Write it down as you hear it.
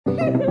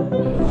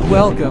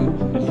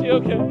Welcome. Is she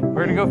okay?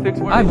 We're gonna go fix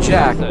one. I'm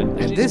Jack, and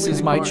this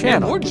is my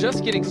channel. And we're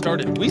just getting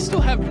started. We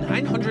still have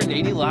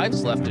 980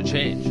 lives left to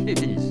change.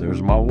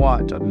 There's my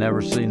watch. I've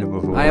never seen it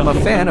before. I am a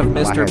fan of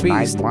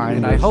MrBeast,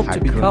 and I hope to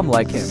become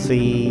like him.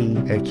 See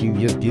that you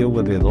just deal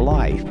with his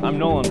life. I'm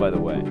Nolan, by the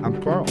way.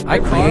 I'm Carl. I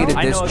created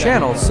this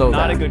channel so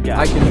Not that a good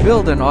guy. I can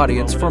build an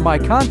audience for my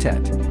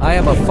content. I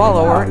am a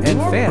follower and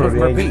fan of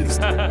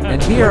MrBeast,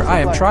 and here I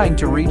am trying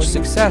to reach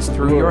success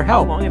through your How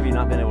help. long have you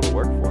not been able to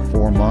work for?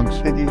 4 months.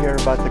 Did you hear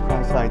about the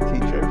cross-eyed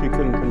teacher? She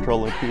couldn't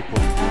control her pupils.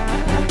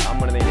 I'm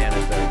gonna need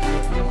anesthetics.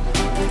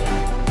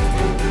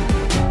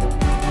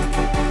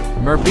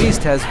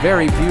 MrBeast has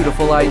very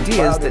beautiful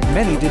ideas that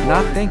many did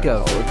not think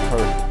of. Oh, it's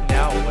perfect.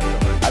 Now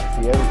what's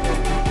I see everything.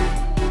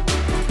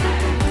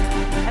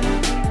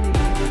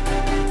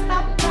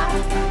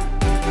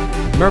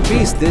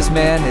 MrBeast, this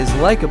man is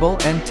likable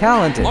and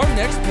talented. Our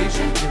next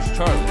patient is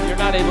Charlie. You're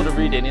not able to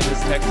read any of this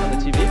text on the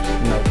TV?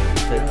 No,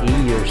 the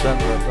E or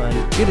something, I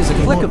think. It is a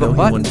click of a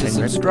button to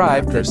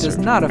subscribe that does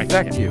not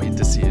affect you, Wait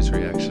to see his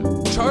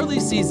reaction. Charlie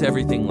sees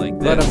everything like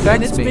this, but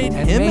affects it's me made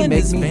and him may and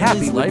make his me family's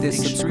happy with life this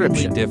extremely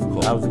subscription.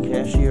 difficult. I was a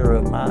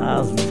cashier. My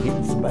eyes was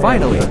getting so bad.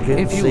 Finally, I couldn't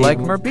if you see like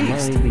money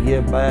MrBeast, to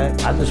give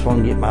back. I just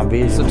want to get my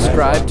vision back so I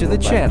subscribe can to go the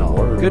back channel.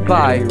 work.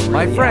 Goodbye, Really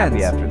my happy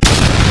friends. after